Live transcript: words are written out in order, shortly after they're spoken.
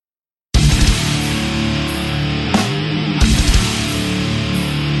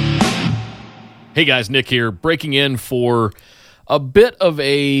Hey guys, Nick here, breaking in for a bit of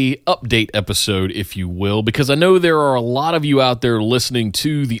a update episode, if you will, because I know there are a lot of you out there listening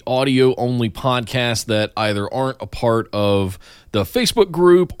to the audio-only podcast that either aren't a part of the Facebook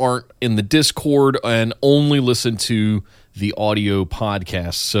group, aren't in the Discord, and only listen to the audio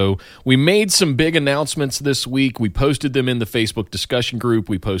podcast. So we made some big announcements this week. We posted them in the Facebook discussion group.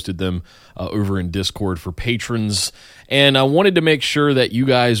 We posted them over in Discord for patrons. And I wanted to make sure that you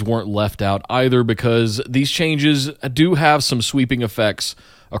guys weren't left out either, because these changes do have some sweeping effects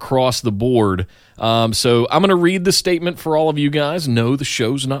across the board. So I'm going to read the statement for all of you guys. No, the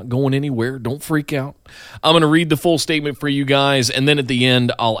show's not going anywhere. Don't freak out. I'm going to read the full statement for you guys, and then at the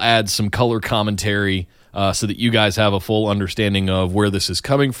end, I'll add some color commentary so that you guys have a full understanding of where this is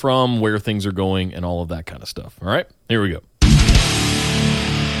coming from, where things are going, and all of that kind of stuff. All right, here we go.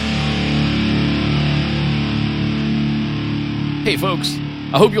 Hey folks,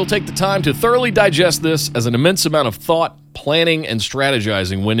 I hope you'll take the time to thoroughly digest this, as an immense amount of thought, planning, and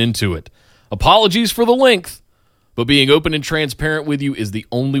strategizing went into it. Apologies for the length, but being open and transparent with you is the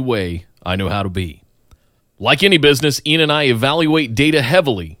only way I know how to be. Like any business, Ian and I evaluate data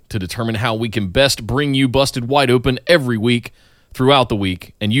heavily to determine how we can best bring you busted wide open every week, throughout the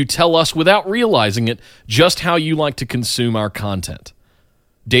week, and you tell us without realizing it just how you like to consume our content.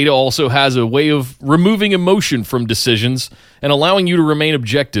 Data also has a way of removing emotion from decisions and allowing you to remain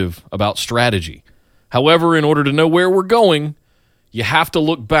objective about strategy. However, in order to know where we're going, you have to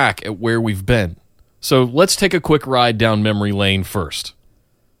look back at where we've been. So let's take a quick ride down memory lane first.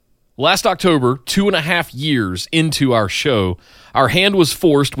 Last October, 2.5 years into our show, our hand was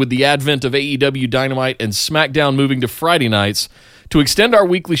forced with the advent of AEW Dynamite and SmackDown moving to Friday nights to extend our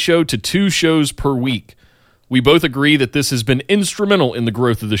weekly show to 2 shows per week. We both agree that this has been instrumental in the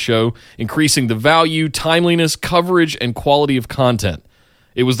growth of the show, increasing the value, timeliness, coverage, and quality of content.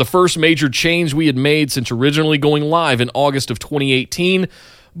 It was the first major change we had made since originally going live in August of 2018,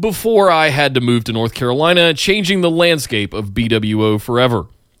 before I had to move to North Carolina, changing the landscape of BWO forever.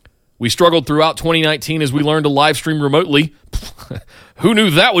 We struggled throughout 2019 as we learned to live stream remotely. Who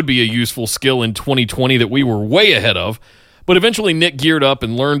knew that would be a useful skill in 2020 that we were way ahead of? But eventually Nick geared up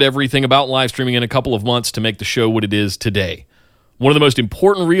and learned everything about live streaming in a couple of months to make the show what it is today. One of the most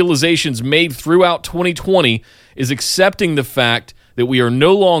important realizations made throughout 2020 is accepting the fact that we are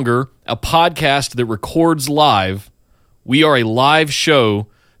no longer a podcast that records live. We are a live show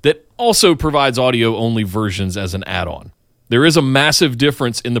that also provides audio-only versions as an add-on. There is a massive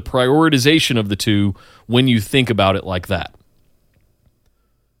difference in the prioritization of the two when you think about it like that.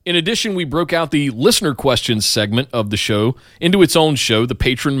 In addition, we broke out the listener questions segment of the show into its own show, the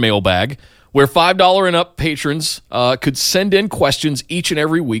Patron Mailbag, where $5 and up patrons could send in questions each and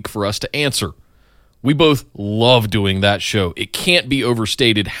every week for us to answer. We both love doing that show. It can't be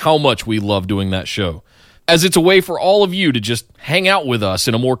overstated how much we love doing that show, as it's a way for all of you to just hang out with us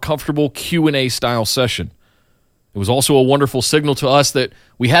in a more comfortable Q&A style session. It was also a wonderful signal to us that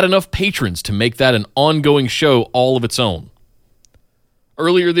we had enough patrons to make that an ongoing show all of its own.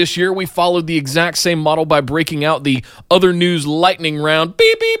 Earlier this year, we followed the exact same model by breaking out the Other News Lightning Round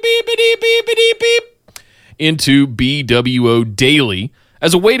beep, beep, beep, beep, beep, beep, beep, into BWO Daily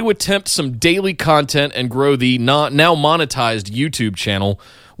as a way to attempt some daily content and grow the now monetized YouTube channel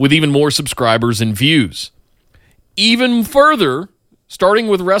with even more subscribers and views. Even further, starting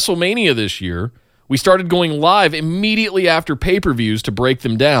with WrestleMania this year, we started going live immediately after pay-per-views to break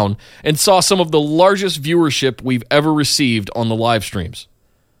them down and saw some of the largest viewership we've ever received on the live streams.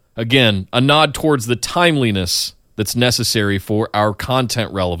 Again, a nod towards the timeliness that's necessary for our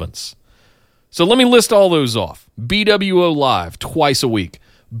content relevance. So let me list all those off. BWO Live twice a week.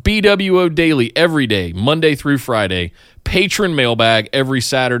 BWO Daily every day, Monday through Friday. Patron Mailbag every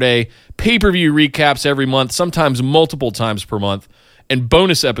Saturday. Pay-per-view recaps every month, sometimes multiple times per month. And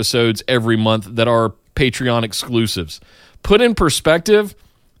bonus episodes every month that are Patreon exclusives. Put in perspective,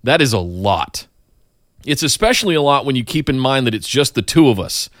 that is a lot. It's especially a lot when you keep in mind that it's just the two of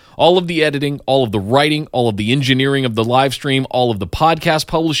us. All of the editing, all of the writing, all of the engineering of the live stream, all of the podcast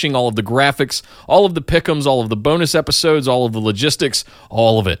publishing, all of the graphics, all of the pick'ems, all of the bonus episodes, all of the logistics,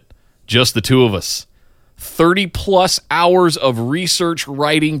 all of it. Just the two of us. 30 plus hours of research,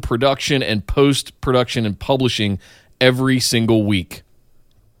 writing, production, and post-production and publishing every single week.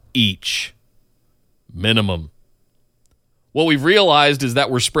 Each. Minimum. What we've realized is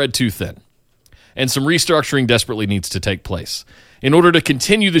that we're spread too thin, and some restructuring desperately needs to take place. In order to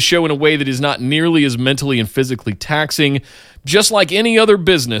continue the show in a way that is not nearly as mentally and physically taxing, just like any other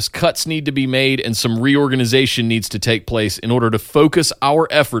business, cuts need to be made and some reorganization needs to take place in order to focus our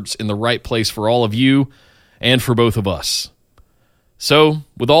efforts in the right place for all of you and for both of us. So,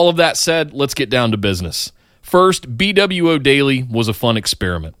 with all of that said, let's get down to business. First, BWO Daily was a fun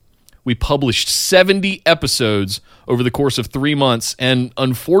experiment. We published 70 episodes over the course of 3 months, and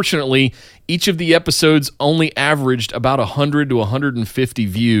unfortunately, each of the episodes only averaged about 100 to 150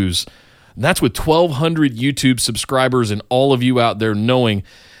 views. And that's with 1,200 YouTube subscribers and all of you out there knowing.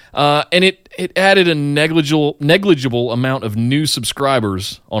 And it added a negligible amount of new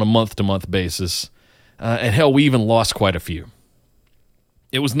subscribers on a month-to-month basis. And hell, we even lost quite a few.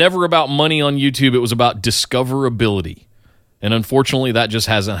 It was never about money on YouTube. It was about discoverability. And unfortunately, that just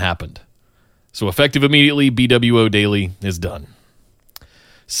hasn't happened. So effective immediately, BWO Daily is done.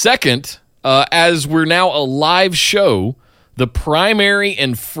 Second, as we're now a live show, the primary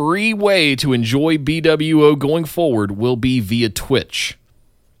and free way to enjoy BWO going forward will be via Twitch.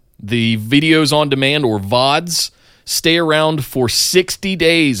 The videos on demand, or VODs, stay around for 60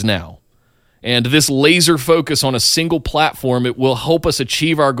 days now. And this laser focus on a single platform, it will help us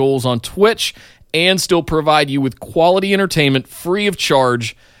achieve our goals on Twitch and still provide you with quality entertainment free of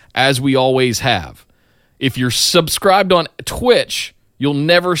charge, as we always have. If you're subscribed on Twitch, you'll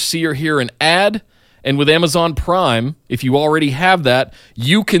never see or hear an ad. And with Amazon Prime, if you already have that,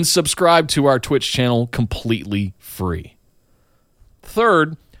 you can subscribe to our Twitch channel completely free.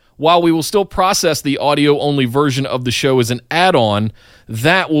 Third, while we will still process the audio-only version of the show as an add-on,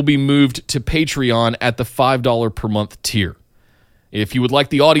 that will be moved to Patreon at the $5 per month tier. If you would like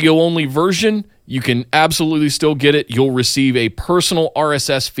the audio-only version, you can absolutely still get it. You'll receive a personal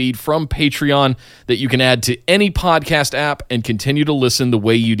RSS feed from Patreon that you can add to any podcast app and continue to listen the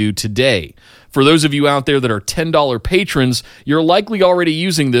way you do today. For those of you out there that are $10 patrons, you're likely already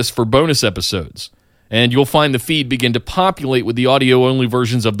using this for bonus episodes. And you'll find the feed begin to populate with the audio-only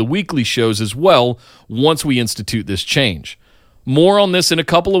versions of the weekly shows as well once we institute this change. More on this in a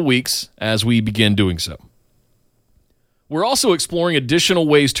couple of weeks as we begin doing so. We're also exploring additional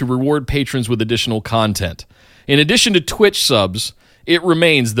ways to reward patrons with additional content. In addition to Twitch subs, it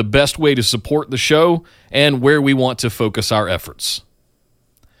remains the best way to support the show and where we want to focus our efforts.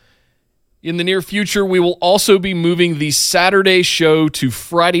 In the near future, we will also be moving the Saturday show to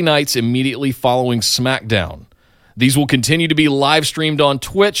Friday nights immediately following SmackDown. These will continue to be live streamed on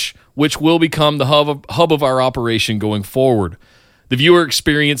Twitch, which will become the hub of our operation going forward. The viewer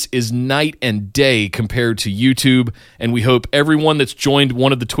experience is night and day compared to YouTube, and we hope everyone that's joined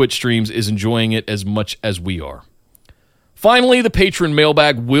one of the Twitch streams is enjoying it as much as we are. Finally, the patron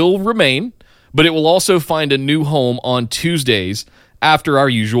mailbag will remain, but it will also find a new home on Tuesdays after our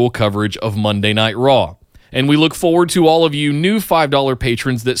usual coverage of Monday Night Raw. And we look forward to all of you new $5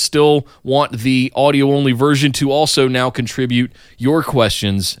 patrons that still want the audio-only version to also now contribute your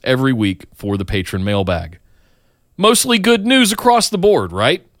questions every week for the patron mailbag. Mostly good news across the board,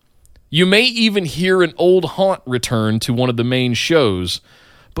 right? You may even hear an old haunt return to one of the main shows,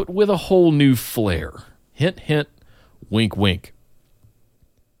 but with a whole new flair. Hint, hint, wink, wink.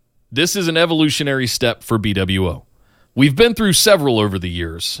 This is an evolutionary step for BWO. We've been through several over the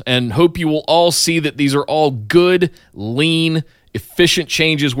years, and hope you will all see that these are all good, lean, efficient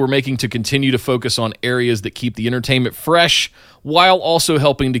changes we're making to continue to focus on areas that keep the entertainment fresh, while also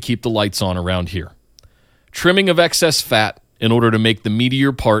helping to keep the lights on around here. Trimming of excess fat in order to make the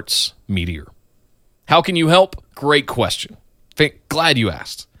meatier parts meatier. How can you help? Great question. Glad you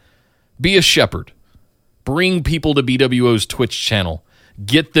asked. Be a shepherd. Bring people to BWO's Twitch channel.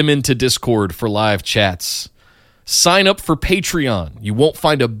 Get them into Discord for live chats. Sign up for Patreon. You won't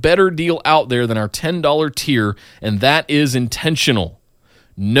find a better deal out there than our $10 tier, and that is intentional.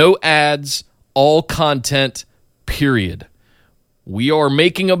 No ads, all content, period. We are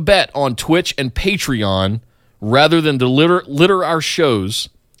making a bet on Twitch and Patreon rather than to litter our shows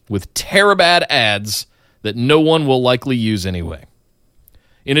with terabad ads that no one will likely use anyway.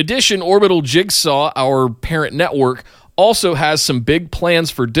 In addition, Orbital Jigsaw, our parent network, also has some big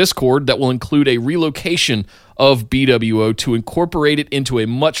plans for Discord that will include a relocation of BWO to incorporate it into a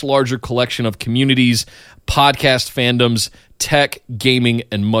much larger collection of communities, podcast fandoms, tech, gaming,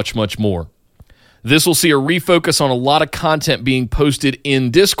 and much, much more. This will see a refocus on a lot of content being posted in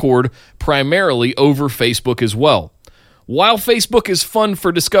Discord, primarily over Facebook as well. While Facebook is fun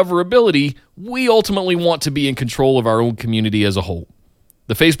for discoverability, we ultimately want to be in control of our own community as a whole.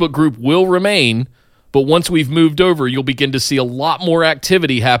 The Facebook group will remain, but once we've moved over, you'll begin to see a lot more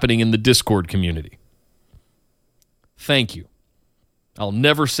activity happening in the Discord community. Thank you. I'll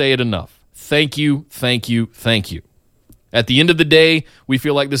never say it enough. Thank you, thank you, thank you. At the end of the day, we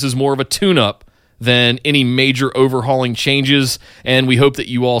feel like this is more of a tune-up than any major overhauling changes, and we hope that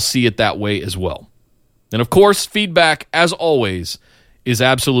you all see it that way as well. And of course, feedback, as always, is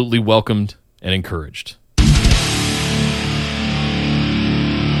absolutely welcomed and encouraged.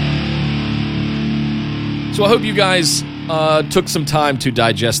 So I hope you guys took some time to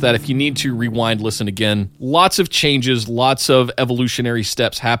digest that. If you need to rewind, listen again. Lots of changes, lots of evolutionary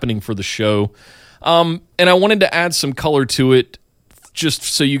steps happening for the show. And I wanted to add some color to it just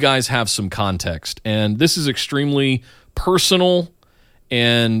so you guys have some context. And this is extremely personal.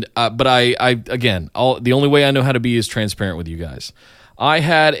 And but I again, the only way I know how to be is transparent with you guys. I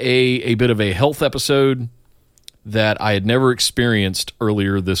had a bit of a health episode that I had never experienced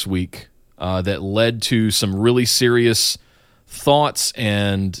earlier this week. That led to some really serious thoughts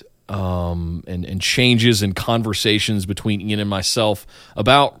and changes in conversations between Ian and myself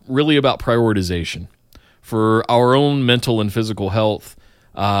about prioritization for our own mental and physical health.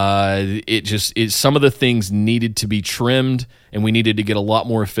 Some of the things needed to be trimmed, and we needed to get a lot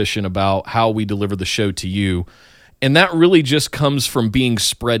more efficient about how we deliver the show to you. And that really just comes from being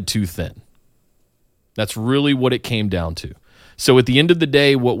spread too thin. That's really what it came down to. So at the end of the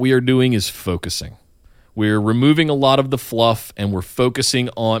day, what we are doing is focusing. We're removing a lot of the fluff, and we're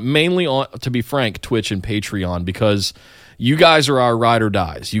focusing mainly on, to be frank, Twitch and Patreon, because you guys are our ride or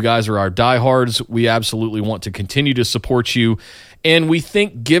dies. You guys are our diehards. We absolutely want to continue to support you. And we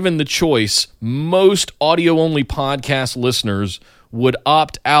think, given the choice, most audio-only podcast listeners would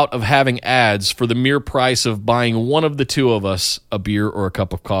opt out of having ads for the mere price of buying one of the two of us a beer or a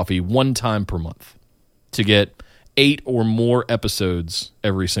cup of coffee one time per month to get 8 or more episodes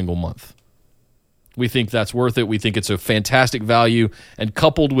every single month. We think that's worth it. We think it's a fantastic value, and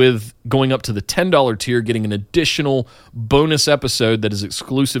coupled with going up to the $10 tier, getting an additional bonus episode that is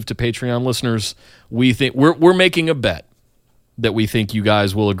exclusive to Patreon listeners, we think we're making a bet that we think you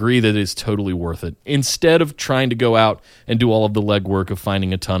guys will agree that it's totally worth it, instead of trying to go out and do all of the legwork of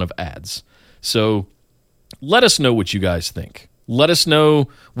finding a ton of ads. So let us know what you guys think. Let us know.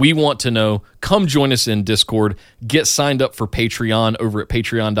 We want to know. Come join us in Discord. Get signed up for Patreon over at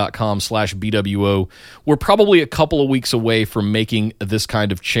patreon.com/BWO. We're probably a couple of weeks away from making this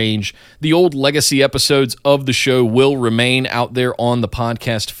kind of change. The old legacy episodes of the show will remain out there on the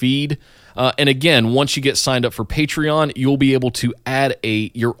podcast feed. And again, once you get signed up for Patreon, you'll be able to add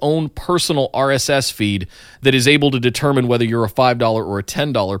your own personal RSS feed that is able to determine whether you're a $5 or a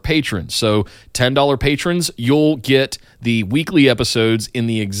 $10 patron. So $10 patrons, you'll get the weekly episodes in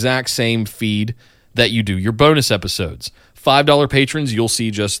the exact same feed that you do your bonus episodes. $5 patrons, you'll see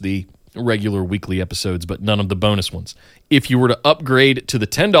just the regular weekly episodes, but none of the bonus ones. If you were to upgrade to the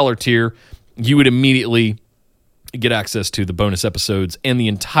 $10 tier, you would immediately get access to the bonus episodes and the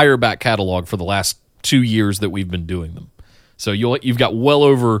entire back catalog for the last 2 years that we've been doing them. So you've got well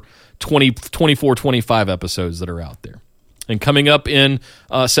over 24, 25 episodes that are out there. And coming up in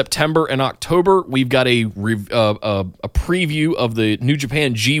September and October, we've got a preview of the New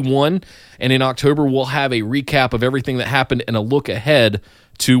Japan G1. And in October, we'll have a recap of everything that happened and a look ahead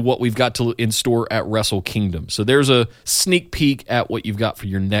to what we've got in store at Wrestle Kingdom. So there's a sneak peek at what you've got for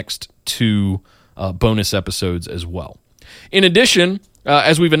your next 2 bonus episodes as well. In addition,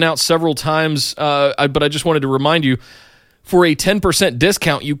 as we've announced several times, but I just wanted to remind you, for a 10%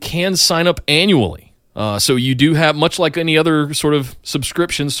 discount, you can sign up annually. So you do have, much like any other sort of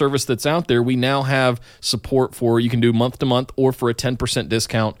subscription service that's out there, we now have support for, you can do month to month, or for a 10%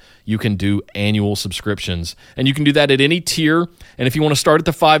 discount, you can do annual subscriptions. And you can do that at any tier. And if you want to start at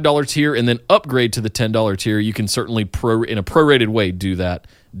the $5 tier and then upgrade to the $10 tier, you can certainly, in a prorated way, do that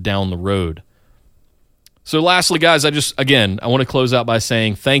down the road. So lastly, guys, I want to close out by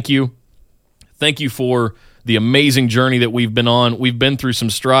saying thank you. Thank you for the amazing journey that we've been on. We've been through some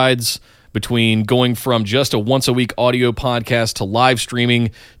strides between going from just a once-a-week audio podcast to live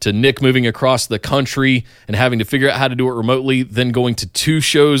streaming, to Nick moving across the country and having to figure out how to do it remotely, then going to 2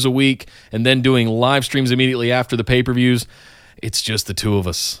 shows a week, and then doing live streams immediately after the pay-per-views. It's just the 2 of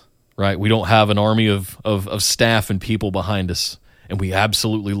us, right? We don't have an army of staff and people behind us. And we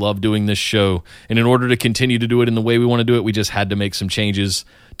absolutely love doing this show. And in order to continue to do it in the way we want to do it, we just had to make some changes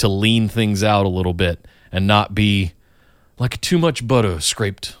to lean things out a little bit and not be like too much butter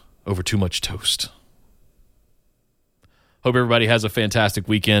scraped over too much toast. Hope everybody has a fantastic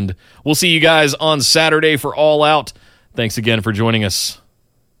weekend. We'll see you guys on Saturday for All Out. Thanks again for joining us.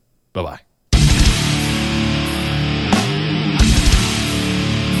 Bye-bye.